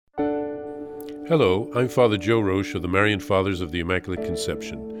Hello, I'm Father Joe Roche of the Marian Fathers of the Immaculate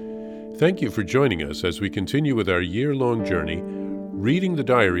Conception. Thank you for joining us as we continue with our year-long journey reading the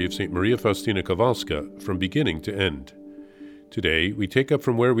diary of St. Maria Faustina Kowalska from beginning to end. Today, we take up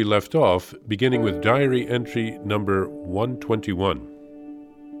from where we left off, beginning with diary entry number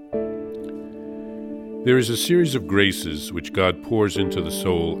 121. There is a series of graces which God pours into the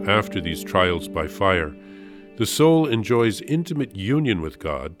soul after these trials by fire. The soul enjoys intimate union with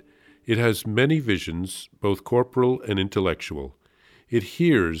God. It has many visions, both corporal and intellectual. It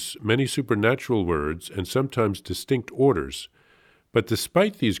hears many supernatural words and sometimes distinct orders. But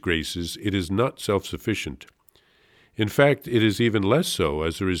despite these graces, it is not self-sufficient. In fact, it is even less so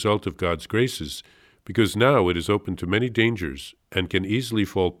as a result of God's graces, because now it is open to many dangers and can easily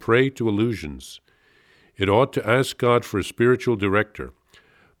fall prey to illusions. It ought to ask God for a spiritual director,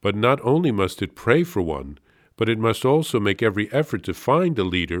 but not only must it pray for one, but it must also make every effort to find a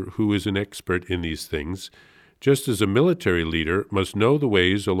leader who is an expert in these things, just as a military leader must know the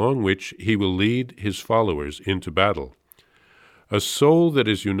ways along which he will lead his followers into battle. A soul that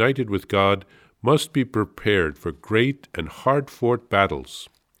is united with God must be prepared for great and hard-fought battles.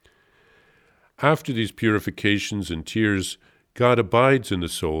 After these purifications and tears, God abides in the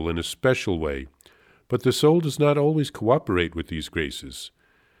soul in a special way, but the soul does not always cooperate with these graces.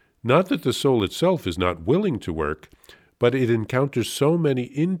 Not that the soul itself is not willing to work, but it encounters so many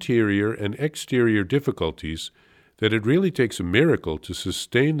interior and exterior difficulties that it really takes a miracle to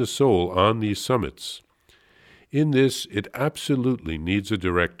sustain the soul on these summits. In this, it absolutely needs a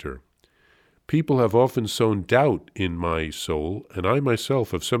director. People have often sown doubt in my soul, and I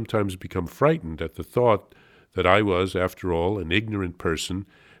myself have sometimes become frightened at the thought that I was, after all, an ignorant person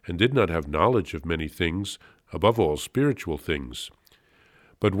and did not have knowledge of many things, above all spiritual things.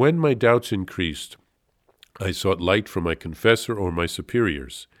 But when my doubts increased, I sought light from my confessor or my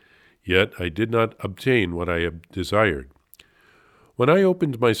superiors, yet I did not obtain what I desired. When I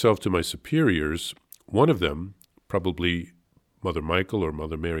opened myself to my superiors, one of them, probably Mother Michael or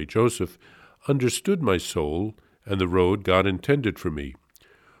Mother Mary Joseph, understood my soul and the road God intended for me.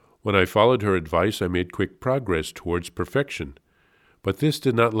 When I followed her advice, I made quick progress towards perfection. But this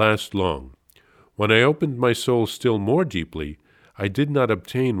did not last long. When I opened my soul still more deeply, I did not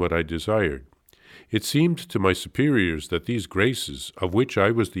obtain what I desired. It seemed to my superiors that these graces, of which I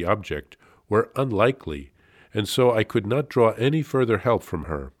was the object, were unlikely, and so I could not draw any further help from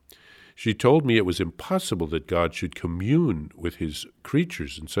her. She told me it was impossible that God should commune with his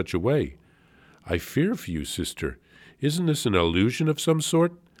creatures in such a way. "I fear for you, sister. Isn't this an illusion of some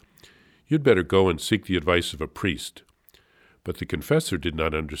sort? You'd better go and seek the advice of a priest." But the confessor did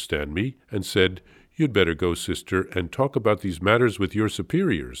not understand me and said, "You'd better go, sister, and talk about these matters with your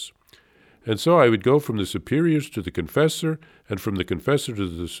superiors." And so I would go from the superiors to the confessor, and from the confessor to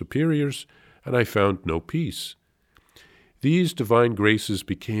the superiors, and I found no peace. These divine graces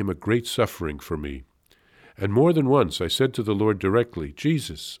became a great suffering for me. And more than once I said to the Lord directly,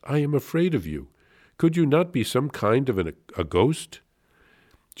 "Jesus, I am afraid of you. Could you not be some kind of a ghost?"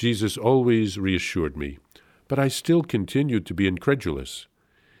 Jesus always reassured me, but I still continued to be incredulous.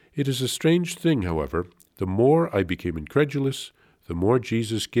 It is a strange thing, however. The more I became incredulous, the more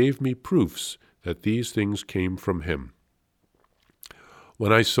Jesus gave me proofs that these things came from him.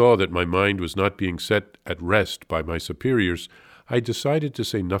 When I saw that my mind was not being set at rest by my superiors, I decided to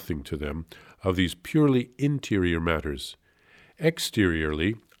say nothing to them of these purely interior matters.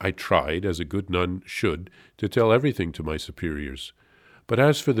 Exteriorly, I tried, as a good nun should, to tell everything to my superiors. But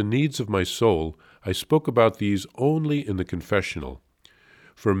as for the needs of my soul, I spoke about these only in the confessional.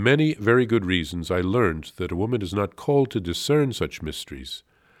 For many very good reasons, I learned that a woman is not called to discern such mysteries.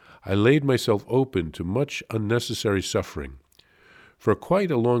 I laid myself open to much unnecessary suffering. For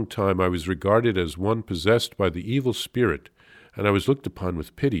quite a long time I was regarded as one possessed by the evil spirit, and I was looked upon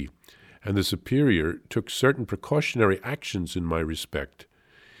with pity, and the superior took certain precautionary actions in my respect.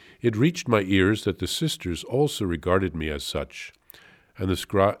 It reached my ears that the sisters also regarded me as such, and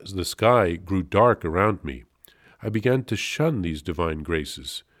the sky grew dark around me. I began to shun these divine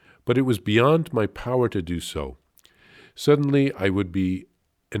graces, but it was beyond my power to do so. Suddenly I would be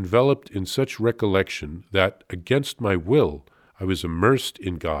enveloped in such recollection that, against my will, I was immersed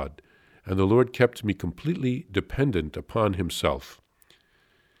in God, and the Lord kept me completely dependent upon himself.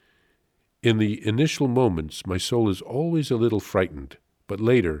 In the initial moments, my soul is always a little frightened, but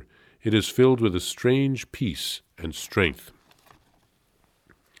later it is filled with a strange peace and strength.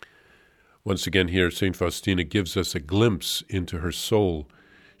 Once again here, St. Faustina gives us a glimpse into her soul.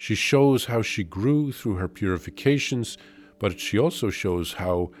 She shows how she grew through her purifications, but she also shows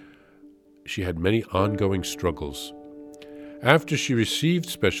how she had many ongoing struggles. After she received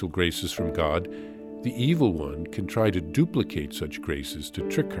special graces from God, the evil one can try to duplicate such graces to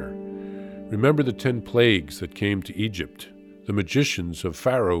trick her. Remember the 10 plagues that came to Egypt. The magicians of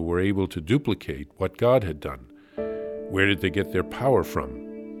Pharaoh were able to duplicate what God had done. Where did they get their power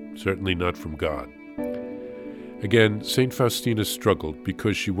from? Certainly not from God. Again, St. Faustina struggled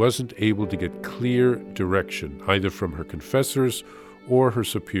because she wasn't able to get clear direction, either from her confessors or her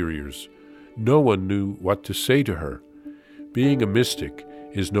superiors. No one knew what to say to her. Being a mystic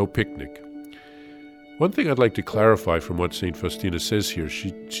is no picnic. One thing I'd like to clarify from what St. Faustina says here,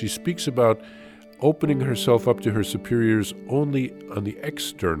 she speaks about opening herself up to her superiors only on the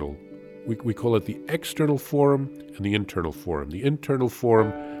external. We call it the external forum and the internal forum. The internal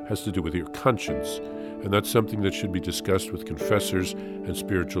forum has to do with your conscience, and that's something that should be discussed with confessors and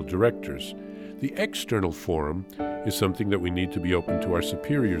spiritual directors. The external forum is something that we need to be open to our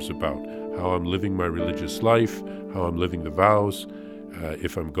superiors about, how I'm living my religious life, how I'm living the vows,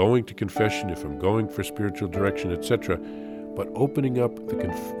 if I'm going to confession, if I'm going for spiritual direction, etc. But opening up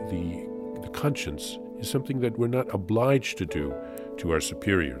the conscience is something that we're not obliged to do to our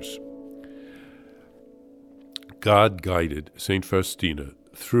superiors. God guided St. Faustina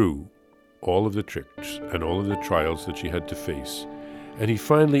through all of the tricks and all of the trials that she had to face, and he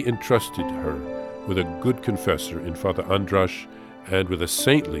finally entrusted her with a good confessor in Father Andrasz and with a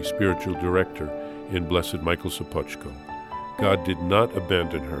saintly spiritual director in Blessed Michael Sopoćko. God did not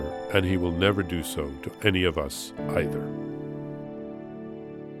abandon her, and he will never do so to any of us either.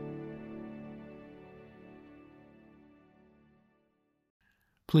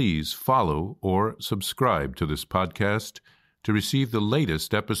 Please follow or subscribe to this podcast to receive the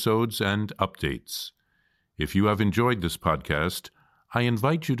latest episodes and updates. If you have enjoyed this podcast, I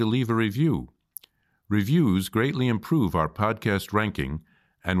invite you to leave a review. Reviews greatly improve our podcast ranking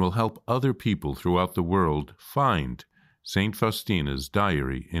and will help other people throughout the world find St. Faustina's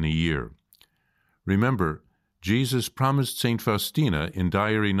Diary in a Year. Remember, Jesus promised St. Faustina in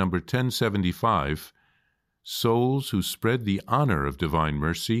Diary number 1075, souls who spread the honor of divine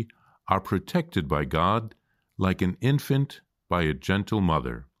mercy are protected by God like an infant by a gentle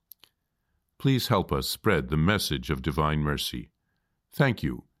mother. Please help us spread the message of divine mercy. Thank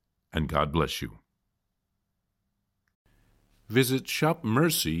you, and God bless you. Visit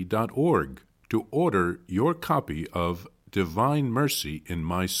shopmercy.org to order your copy of Divine Mercy in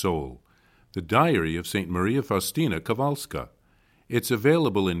My Soul, the Diary of St. Maria Faustina Kowalska. It's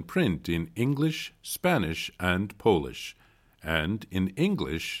available in print in English, Spanish, and Polish, and in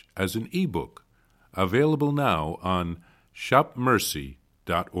English as an e-book, available now on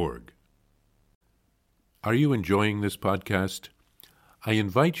shopmercy.org. Are you enjoying this podcast? I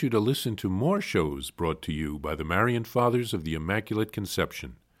invite you to listen to more shows brought to you by the Marian Fathers of the Immaculate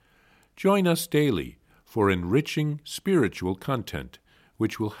Conception. Join us daily for enriching spiritual content,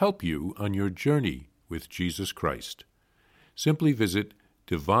 which will help you on your journey with Jesus Christ. Simply visit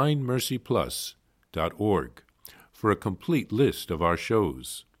DivineMercyPlus.org for a complete list of our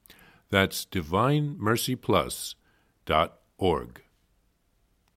shows. That's DivineMercyPlus.org.